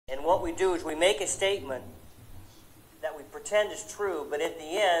what we do is we make a statement that we pretend is true, but at the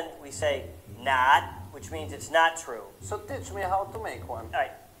end we say not, which means it's not true. So teach me how to make one. All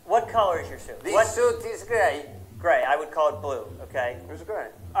right. What color is your suit? This suit is gray. Gray. I would call it blue. Okay. It's gray.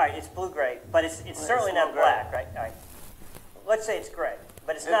 All right. It's blue-gray, but it's certainly not black, right? All right. Let's say it's gray,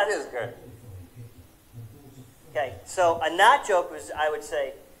 but it's not. It is gray. Okay. So a not joke is I would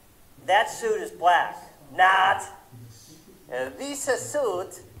say that suit is black. Not. This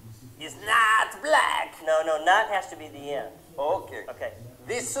suit is not black. No, not has to be the end. Okay. Okay.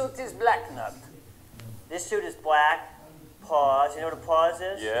 This suit is black, not. This suit is black. Pause. You know what a pause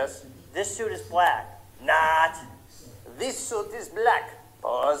is? Yes. This suit is black. Not. This suit is black.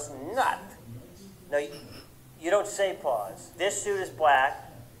 Pause, not. No, you don't say pause. This suit is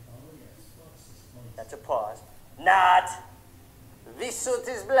black. That's a pause. Not. This suit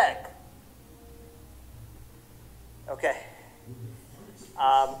is black. Okay.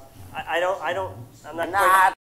 I'm not Not.